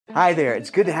Hi there, it's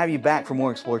good to have you back for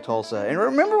more Explore Tulsa. And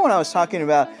remember when I was talking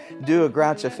about do a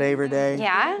Grouch a favor day?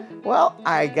 Yeah? Well,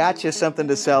 I got you something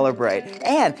to celebrate.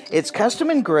 And it's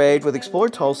custom engraved with Explore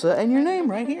Tulsa and your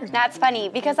name right here. That's funny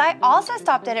because I also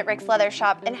stopped in at Rick's leather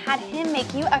shop and had him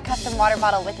make you a custom water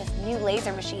bottle with his new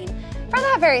laser machine for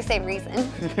that very same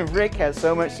reason. Rick has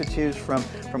so much to choose from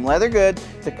leather goods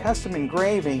to custom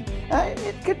engraving.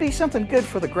 It could be something good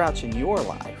for the Grouch in your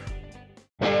life.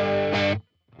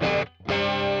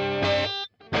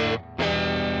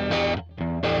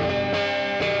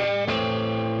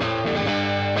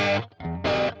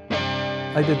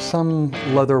 I did some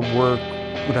leather work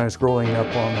when I was growing up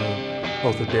on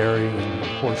both a dairy and a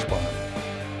horse farm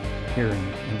here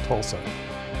in Tulsa.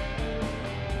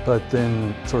 But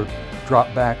then sort of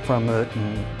dropped back from it,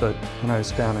 but when I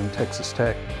was down in Texas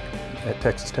Tech, at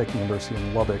Texas Tech University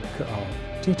in Lubbock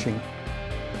teaching,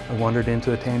 I wandered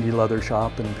into a Tandy leather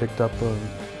shop and picked up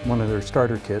one of their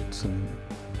starter kits and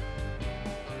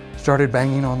started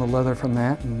banging on the leather from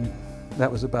that, and that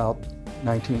was about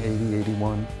 1980,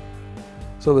 81.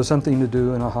 So it was something to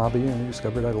do in a hobby, and I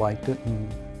discovered I liked it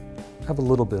and have a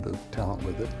little bit of talent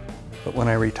with it. But when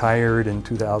I retired in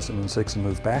 2006 and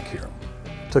moved back here,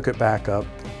 took it back up,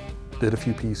 did a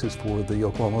few pieces for the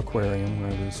Oklahoma Aquarium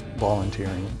where I was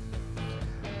volunteering,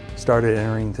 started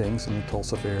entering things in the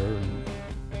Tulsa Fair, and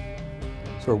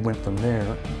sort of went from there.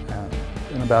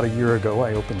 And about a year ago,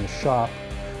 I opened this shop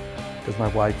because my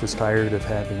wife was tired of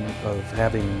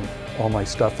having all my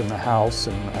stuff in the house,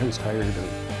 and I was tired of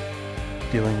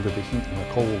dealing with the heat and the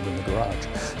cold in the garage.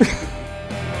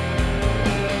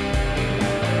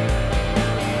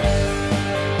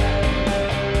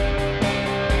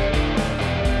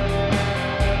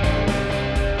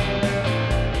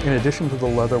 In addition to the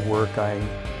leather work,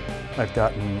 I've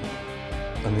gotten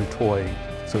a new toy,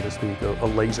 so to speak, a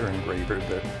laser engraver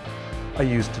that I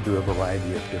use to do a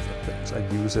variety of different things. I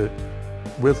use it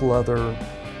with leather,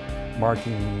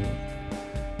 marking.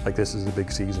 Like this is a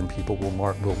big season, people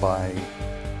will buy,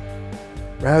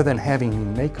 rather than having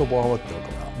me make a wallet, they'll go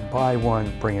out and buy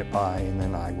one, bring it by, and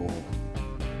then I will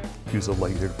use a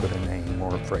laser to put a name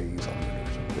or a phrase on it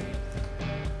or something.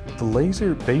 The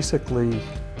laser basically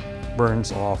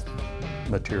burns off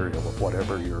material of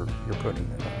whatever you're putting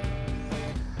it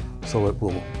on. So it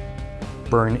will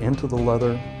burn into the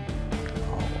leather,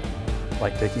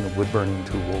 like taking a wood burning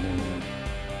tool and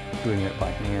doing it by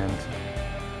hand.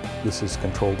 This is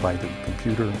controlled by the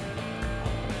computer. You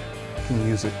can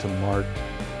use it to mark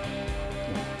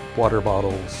water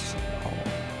bottles.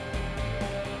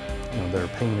 They're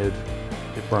painted.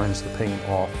 It burns the paint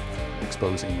off,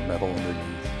 exposing the metal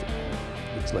underneath.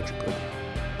 It's let you put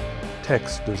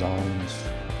text, designs,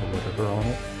 or whatever on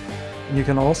it. And you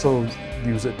can also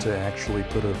use it to actually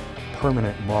put a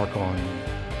permanent mark on,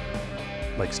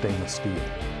 like stainless steel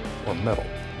or metal.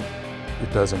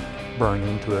 It doesn't burn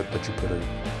into it, but you put a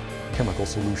chemical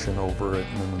solution over it,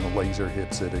 and then when the laser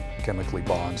hits it, it chemically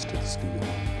bonds to the steel.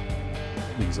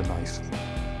 It leaves a nice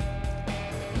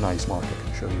mark. I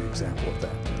can show you an example of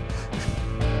that.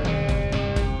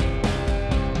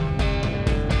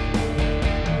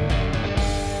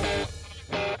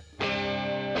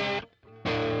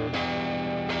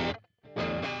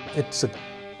 It's a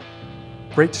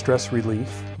great stress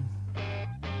relief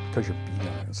because you're beat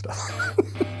on and stuff.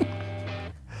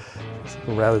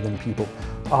 Rather than people.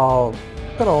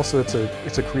 But also it's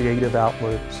a creative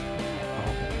outlet.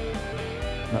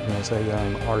 I'm not going to say that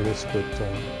I'm an artist, but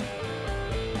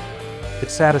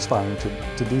it's satisfying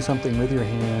to do something with your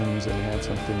hands and have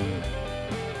something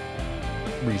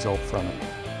result from it,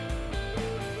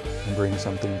 and bring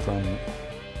something from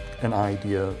an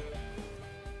idea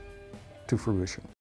to fruition.